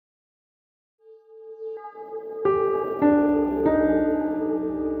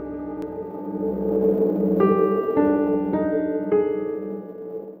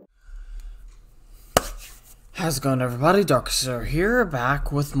it going, everybody? Darkus here,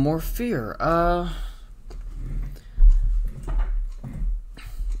 back with more F.E.A.R.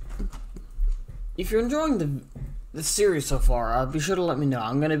 If you're enjoying the series so far, be sure to let me know.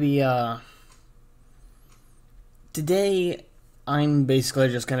 I'm gonna be today. I'm basically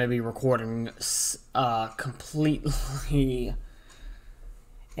just gonna be recording completely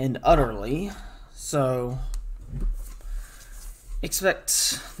and utterly. So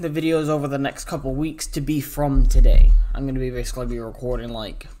expect the videos over the next couple weeks to be from today. I'm gonna basically be recording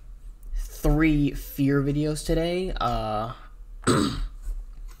like 3 F.E.A.R videos today.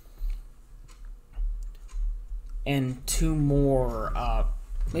 And 2 more,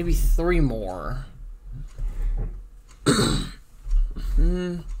 maybe 3 more.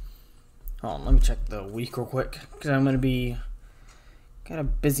 Hold on, let me check the week real quick, because I'm gonna be got a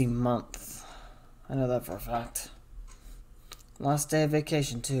busy month. I know that for a fact. Last day of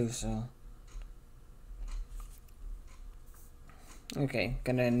vacation too, so okay,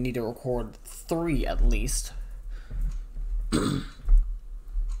 gonna need to record 3 at least.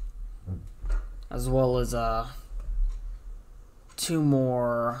 As well as 2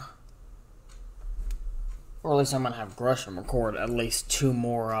 more, or at least I'm gonna have Gresham record at least 2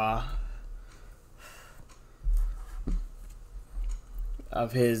 more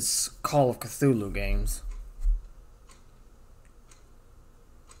of his Call of Cthulhu games.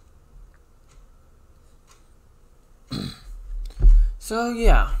 So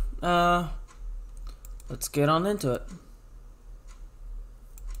yeah, let's get on into it.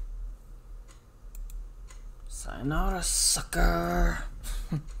 Sayonara, sucker.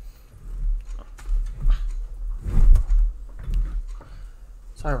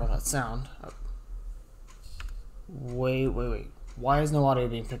 Sorry about that sound. Wait. Why is no audio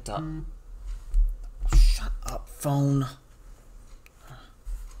being picked up? Shut up, phone.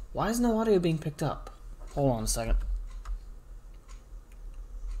 Why is no audio being picked up? Hold on a second.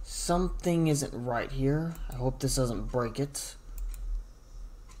 Something isn't right here. I hope this doesn't break it.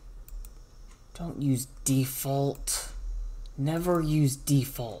 Don't use default. Never use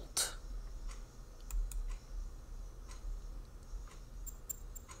default.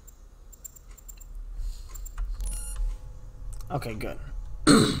 Okay, good.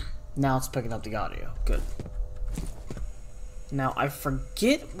 Now it's picking up the audio. Good. Now I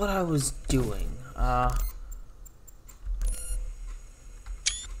forget what I was doing.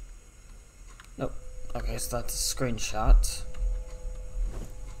 Nope. Okay, so that's a screenshot.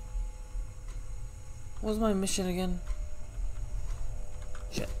 What was my mission again?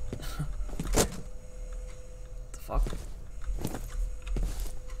 Shit. The fuck?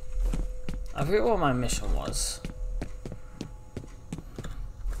 I forget what my mission was.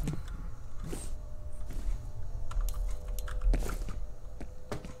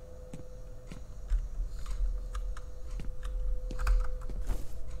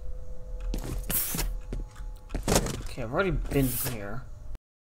 Okay, I've already been here.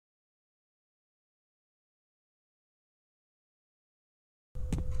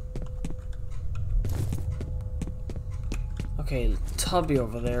 Okay, Tubby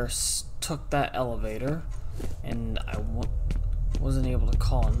over there took that elevator, and I wasn't able to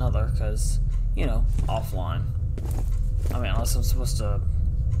call another because, you know, offline. I mean, unless I'm supposed to...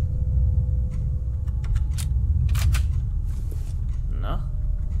 No?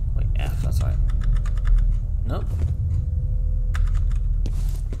 Wait, F, that's right. Nope.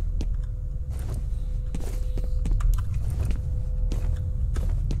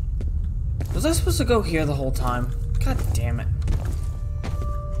 Was I supposed to go here the whole time? God damn it.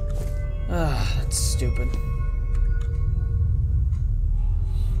 That's stupid.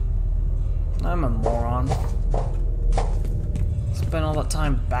 I'm a moron. Spent all that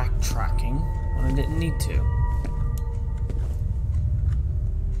time backtracking when I didn't need to.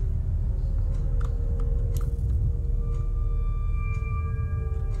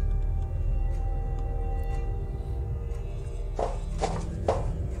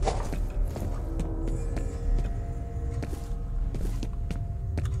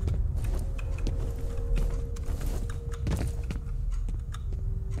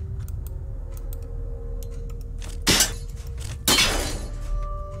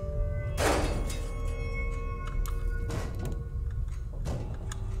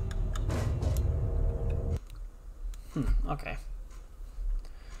 Okay.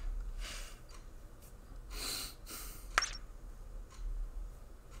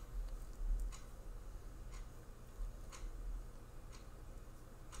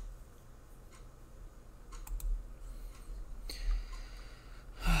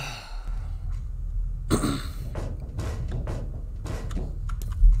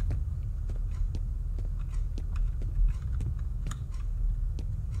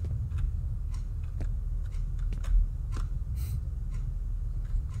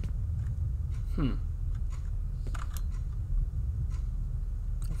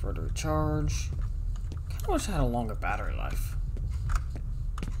 For the recharge. Kinda wish I had a longer battery life.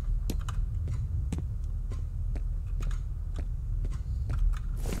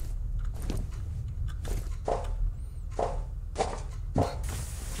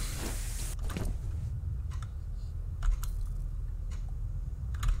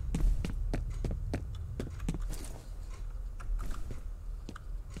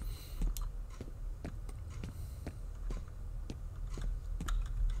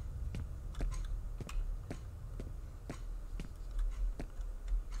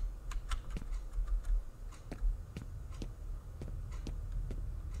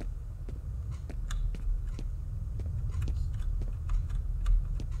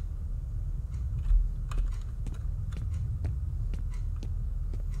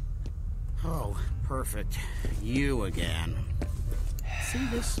 Oh, perfect. You again. See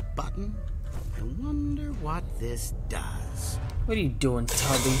this button? I wonder what this does. What are you doing,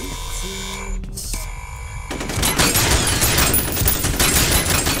 Tubby?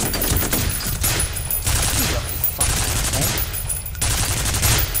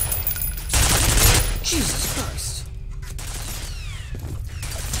 Jesus Christ.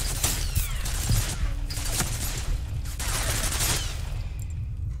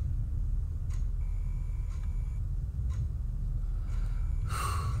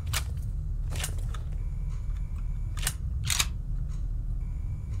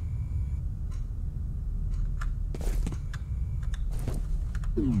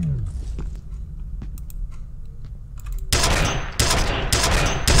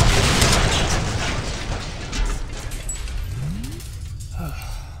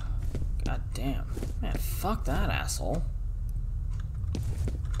 God damn. Man, fuck that asshole.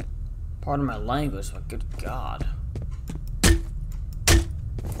 Pardon my language, but good God.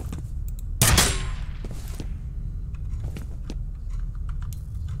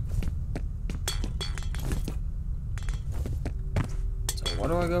 So where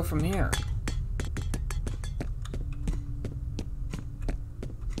do I go from here?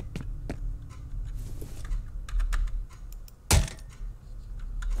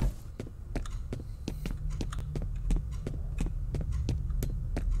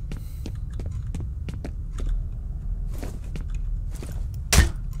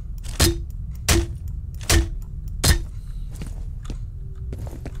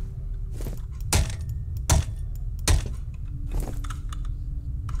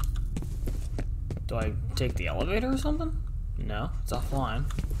 Do I take the elevator or something? No, it's offline.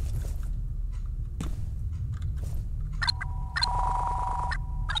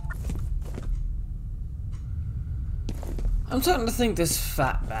 I'm starting to think this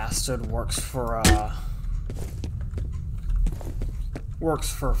fat bastard works for F.E.A.R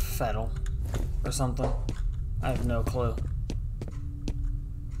or something. I have no clue.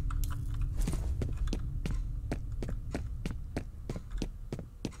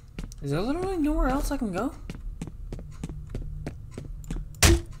 Is there literally nowhere else I can go?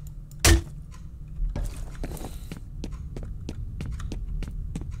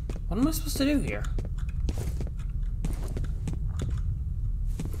 What am I supposed to do here?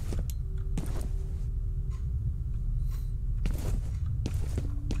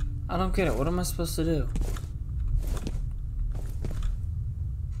 I don't get it. What am I supposed to do?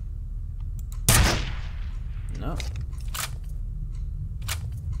 No.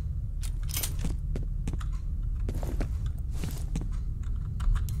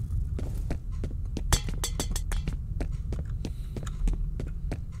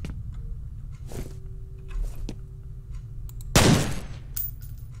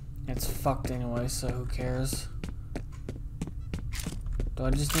 It's fucked anyway, so who cares? Do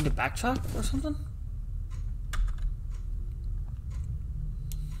I just need to backtrack or something?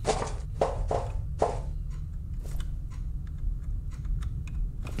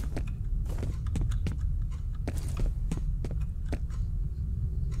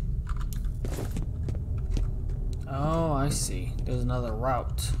 Oh, I see. There's another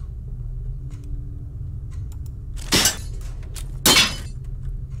route.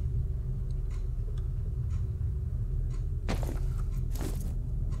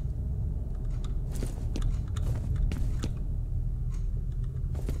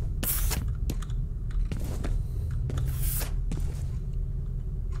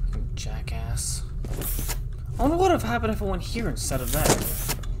 Jackass. I wonder what would have happened if I went here instead of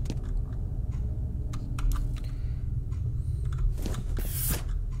that.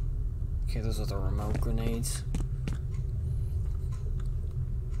 Okay, those are the remote grenades.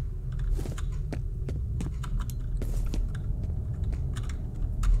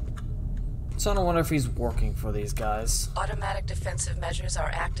 So I don't wonder if he's working for these guys. Automatic defensive measures are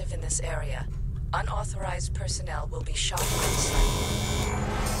active in this area. Unauthorized personnel will be shot on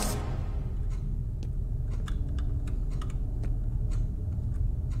sight.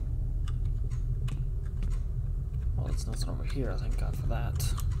 Well, there's nothing over here, thank God for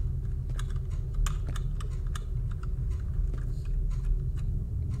that.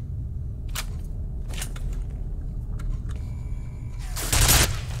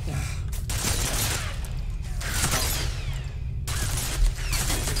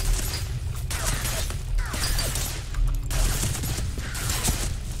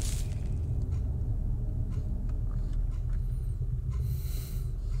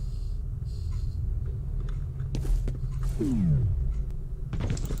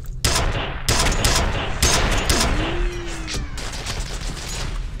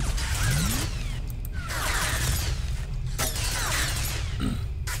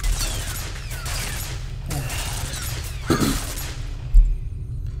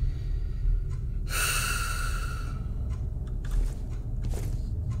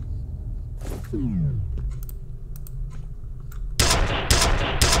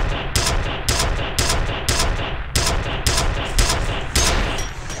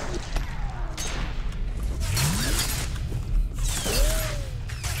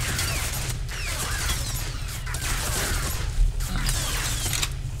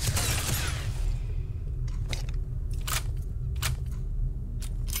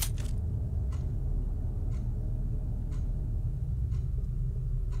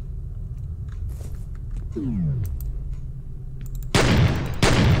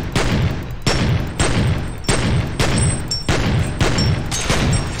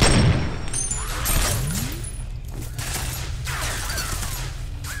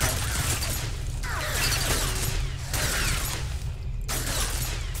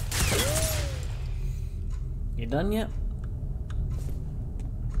 You done yet?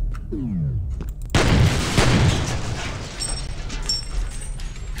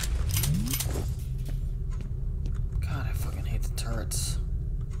 God, I fucking hate the turrets.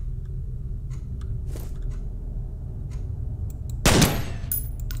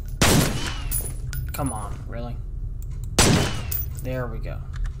 Come on, really? There we go.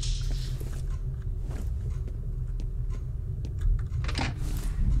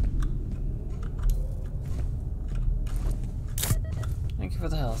 Thank you for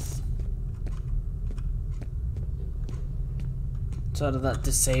the health. So did that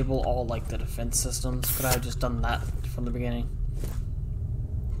disable all, like, the defense systems? Could I have just done that from the beginning?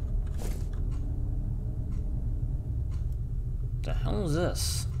 The hell is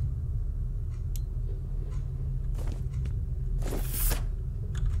this?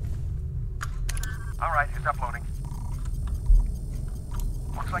 Alright, it's uploading.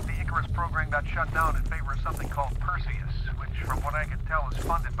 Looks like the Icarus program got shut down in favor of something called Perseus, which, from what I can tell, is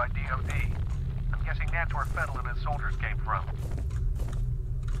funded by DoD. I'm guessing that's where Fettel and his soldiers came from.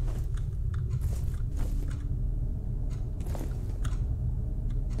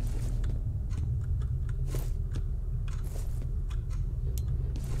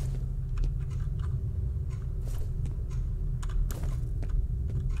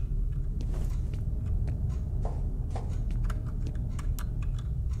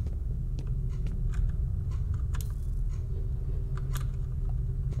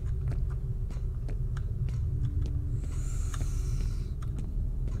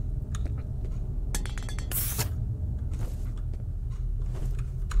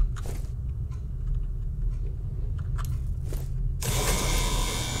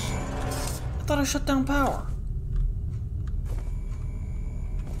 I thought I shut down power.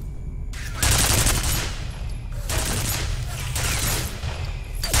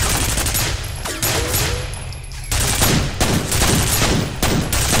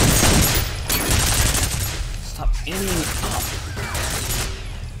 Stop aiming up.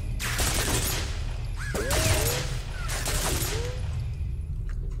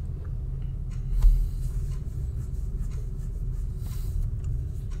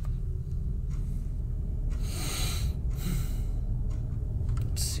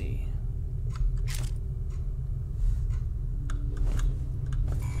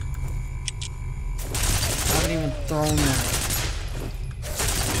 Even thrown that.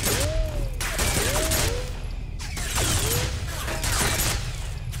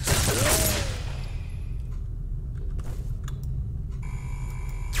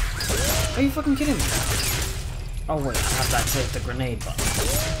 Are you fucking kidding me? Oh wait, I have to actually hit the grenade button.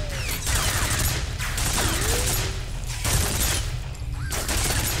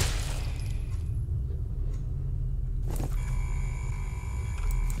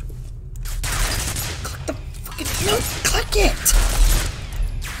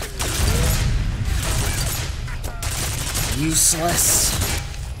 useless.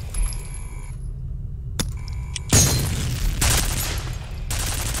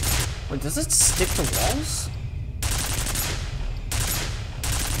 Wait, does it stick to walls?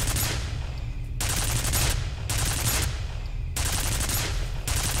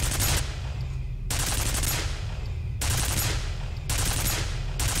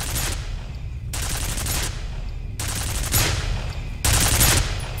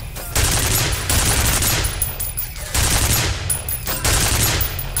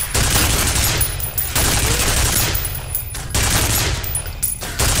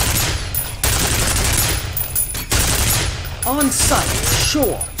 On sight,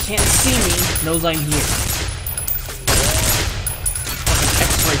 sure. Can't see me, knows I'm here. Fucking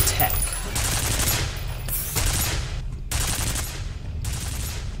X-ray tech.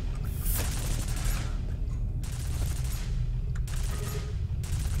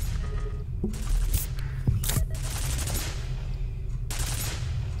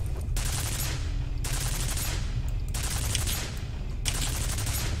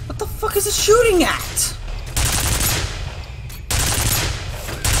 What the fuck is it shooting at?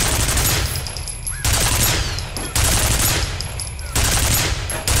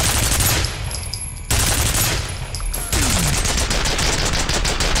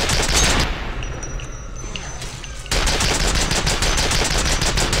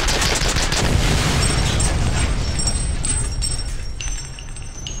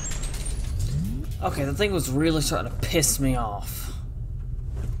 Okay, the thing was really starting to piss me off.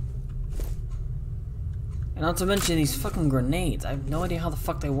 And not to mention these fucking grenades. I have no idea how the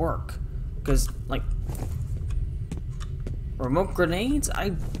fuck they work. Because, like, remote grenades,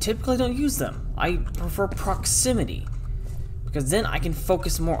 I typically don't use them. I prefer proximity. Because then I can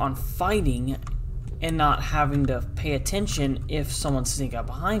focus more on fighting and not having to pay attention if someone sneaks up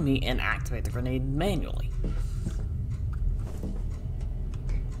behind me and activate the grenade manually.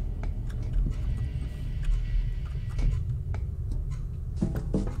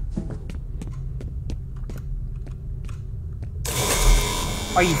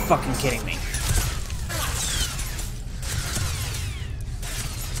 Are you fucking kidding me?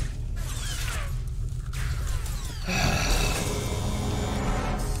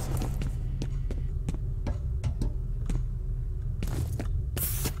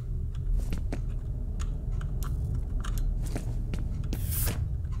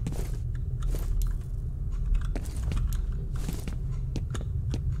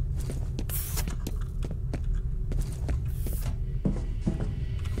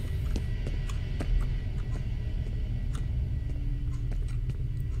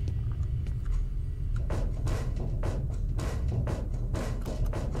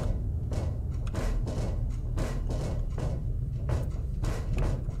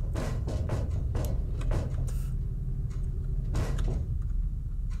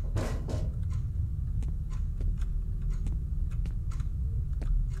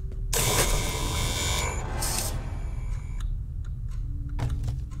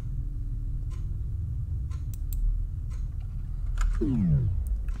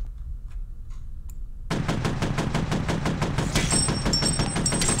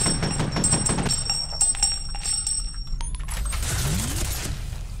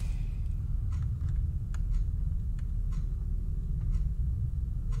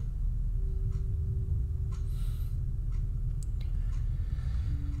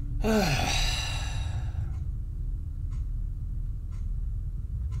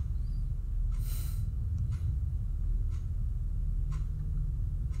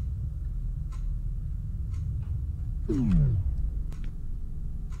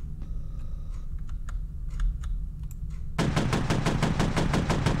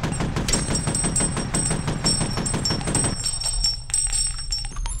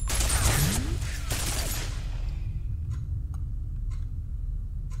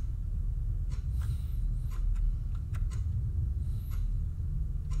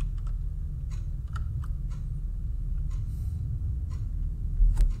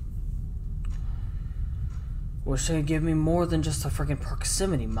 Wish they could give me more than just the freaking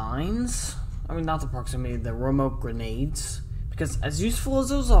proximity mines. I mean, not the proximity, the remote grenades. Because as useful as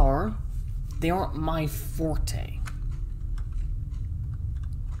those are, they aren't my forte.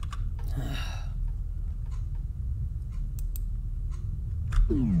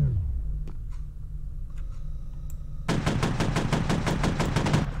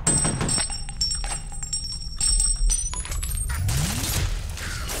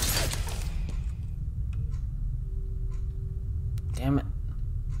 Damn it.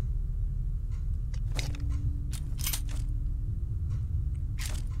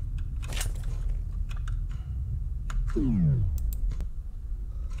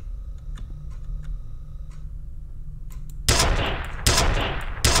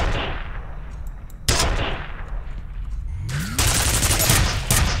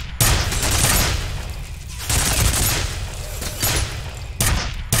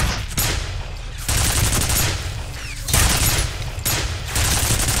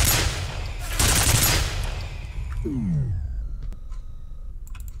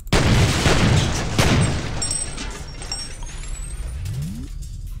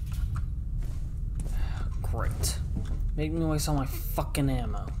 Great. Make me waste all my fucking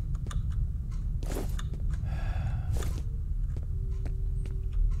ammo.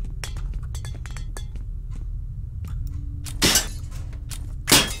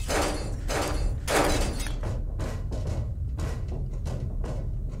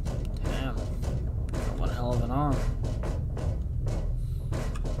 Damn. Got one hell of an arm.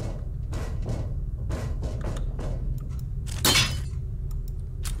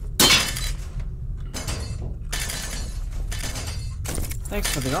 Thanks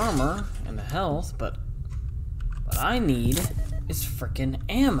for the armor and the health, but what I need is frickin'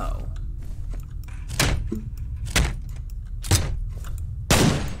 ammo.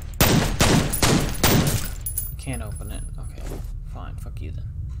 Can't open it. Okay, fine. Fuck you then.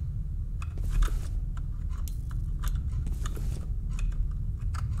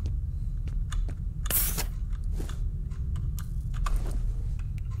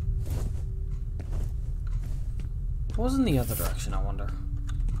 What was in the other direction, I wonder?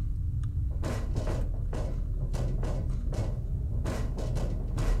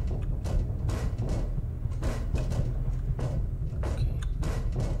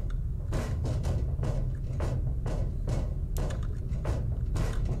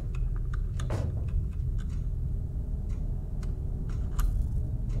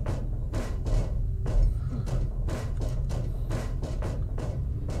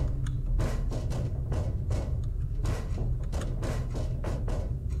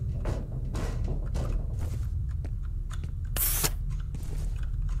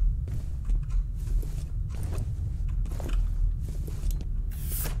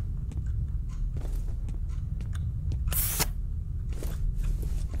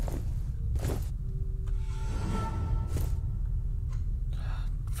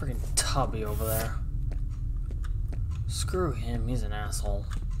 Freaking Tubby over there. Screw him, he's an asshole.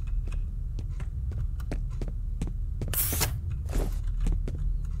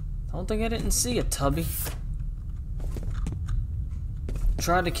 Don't think I didn't see it, Tubby.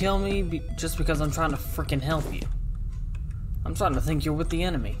 Tried to kill me just because I'm trying to freaking help you. I'm starting to think you're with the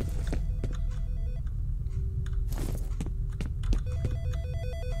enemy.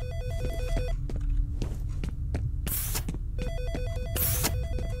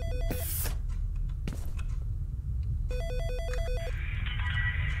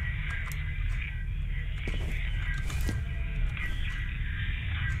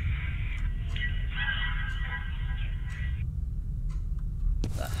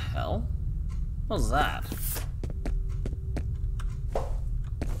 Hell? What was that?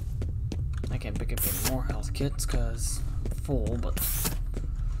 I can't pick up any more health kits because I'm full, but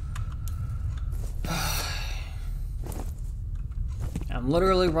I'm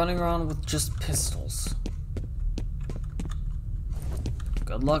literally running around with just pistols.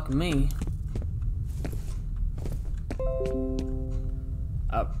 Good luck me.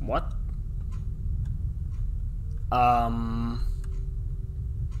 What?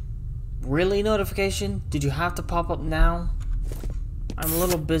 Really, notification? Did you have to pop up now? I'm a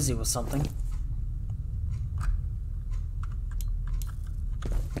little busy with something.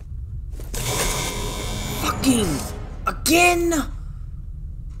 Fucking again!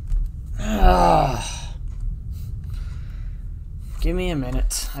 Give me a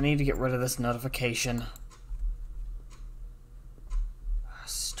minute. I need to get rid of this notification.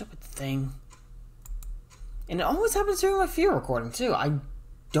 Stupid thing. And it always happens during my F.E.A.R recording too. I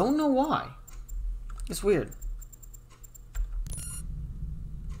don't know why. It's weird.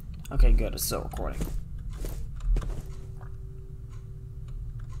 Okay, good. It's still recording.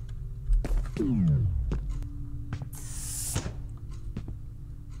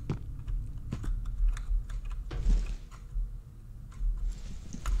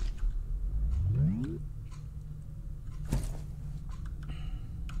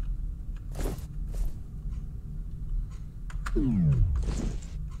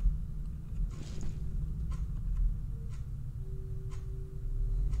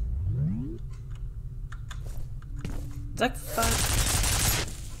 Deck 5.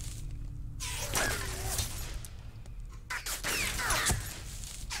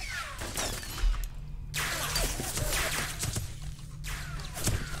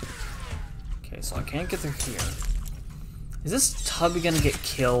 Okay, so I can't get through here. Is this Tubby gonna get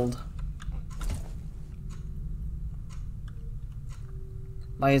killed?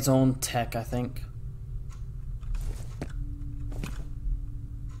 By his own tech, I think.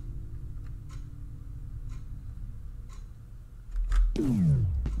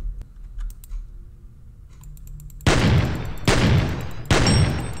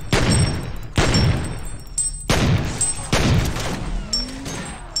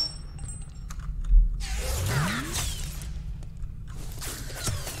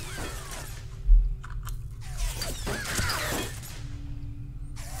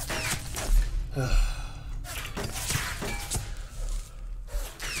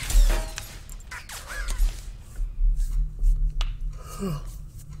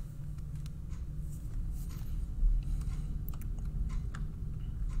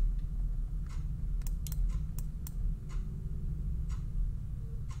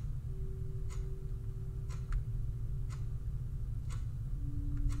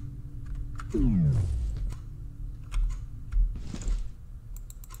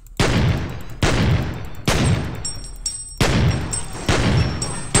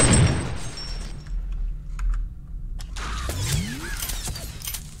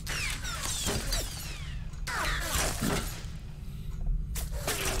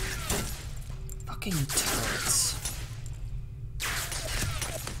 Fucking turrets.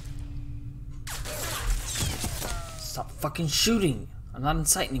 Stop fucking shooting. I'm not in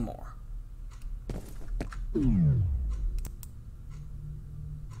sight anymore.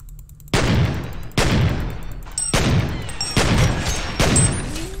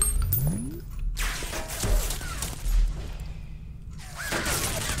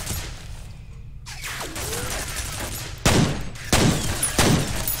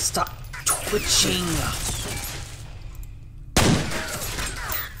 Stop twitching.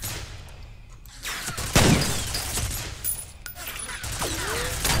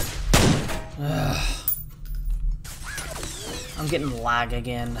 I'm getting lag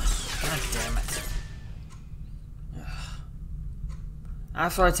again. God damn it.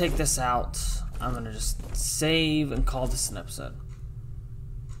 After I take this out, I'm gonna just save and call this an episode.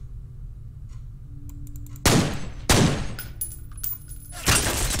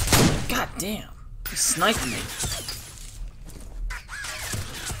 God damn. He sniped me.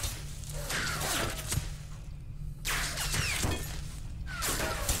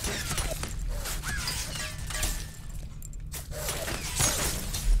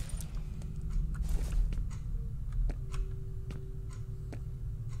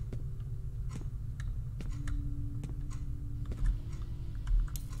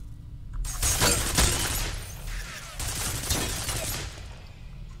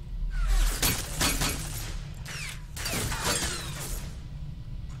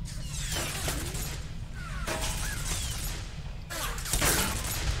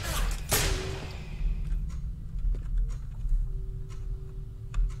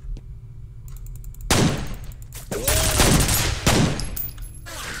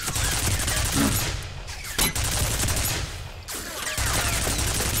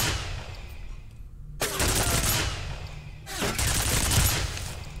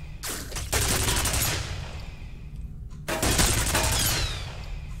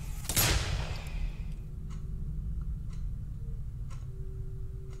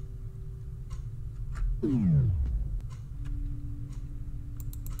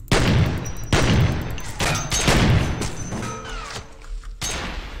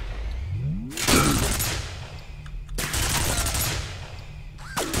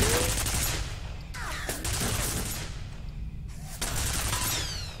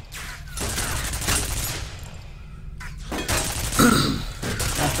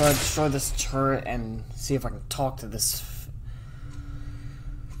 After I destroy this turret and see if I can talk to this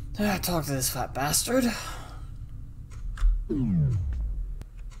fat bastard.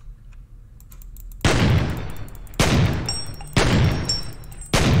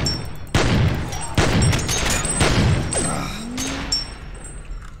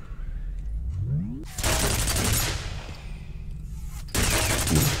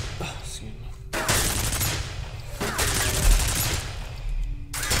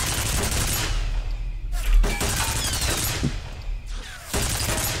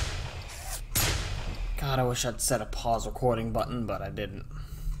 God, I wish I'd set a pause recording button, but I didn't.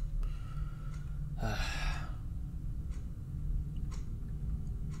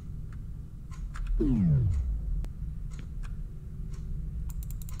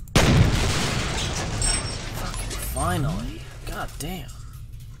 Fucking finally. God damn.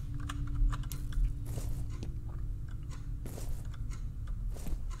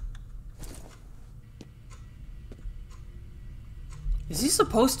 Is he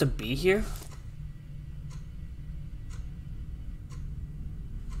supposed to be here?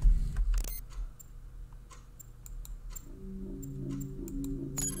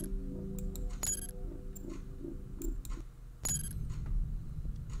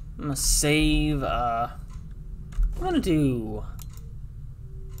 I'm gonna save, I'm gonna do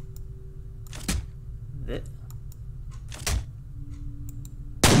this.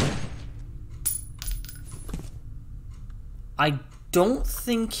 I don't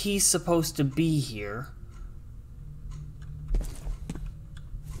think he's supposed to be here.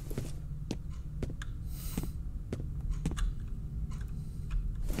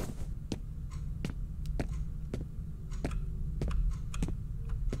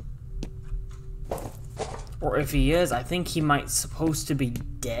 Or if he is, I think he might supposed to be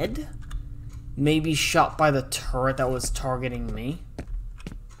dead? Maybe shot by the turret that was targeting me.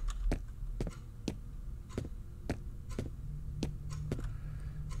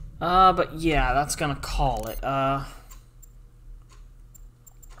 But yeah, that's gonna call it.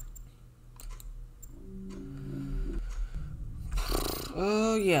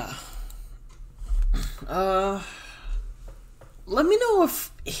 Yeah. Let me know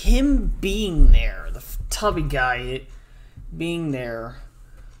if him being there, the tubby guy being there,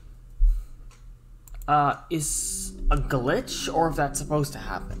 is a glitch, or if that's supposed to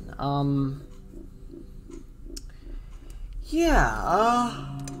happen.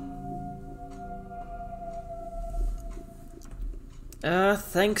 Yeah,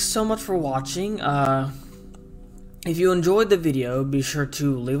 thanks so much for watching. If you enjoyed the video, be sure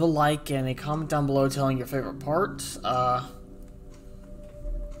to leave a like and a comment down below telling your favorite part.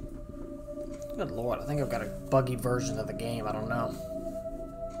 Good lord, I think I've got a buggy version of the game, I don't know.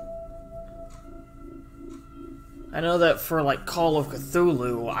 I know that for, like, Call of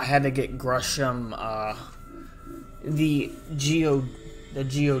Cthulhu, I had to get Gresham, the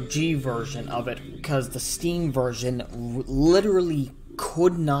GOG version of it, because the Steam version literally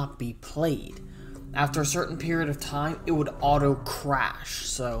could not be played. After a certain period of time, it would auto-crash,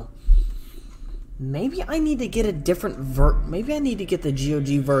 so maybe I need to get a different maybe I need to get the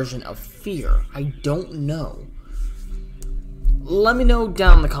GOG version of F.E.A.R. I don't know. Let me know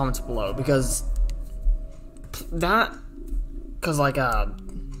down in the comments below, because like,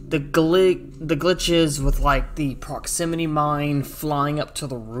 the glitches with, like, the proximity mine flying up to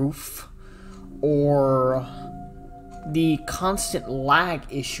the roof, or the constant lag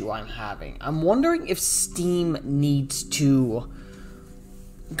issue I'm having. I'm wondering if Steam needs to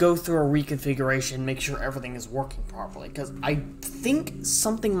go through a reconfiguration, make sure everything is working properly, because I think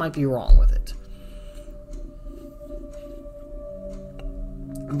something might be wrong with it.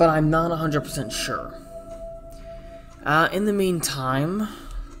 But I'm not 100% sure. In the meantime,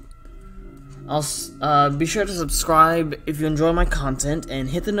 I'll be sure to subscribe if you enjoy my content,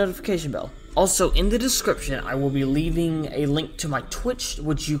 and hit the notification bell. Also, in the description, I will be leaving a link to my Twitch,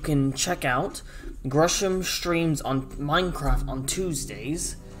 which you can check out. Gresham streams on Minecraft on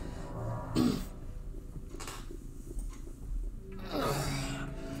Tuesdays.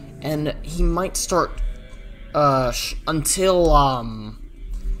 And he might start, until,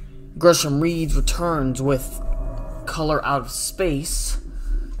 Gresham Reeds returns with Color Out of Space.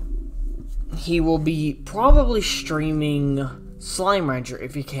 He will be probably streaming Slime Rancher,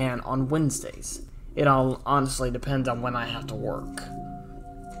 if he can, on Wednesdays. It all honestly depends on when I have to work,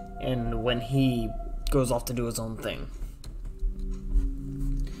 and when he goes off to do his own thing.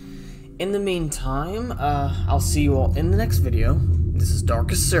 In the meantime, I'll see you all in the next video. This is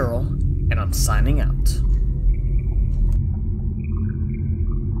Darkus, and I'm signing out.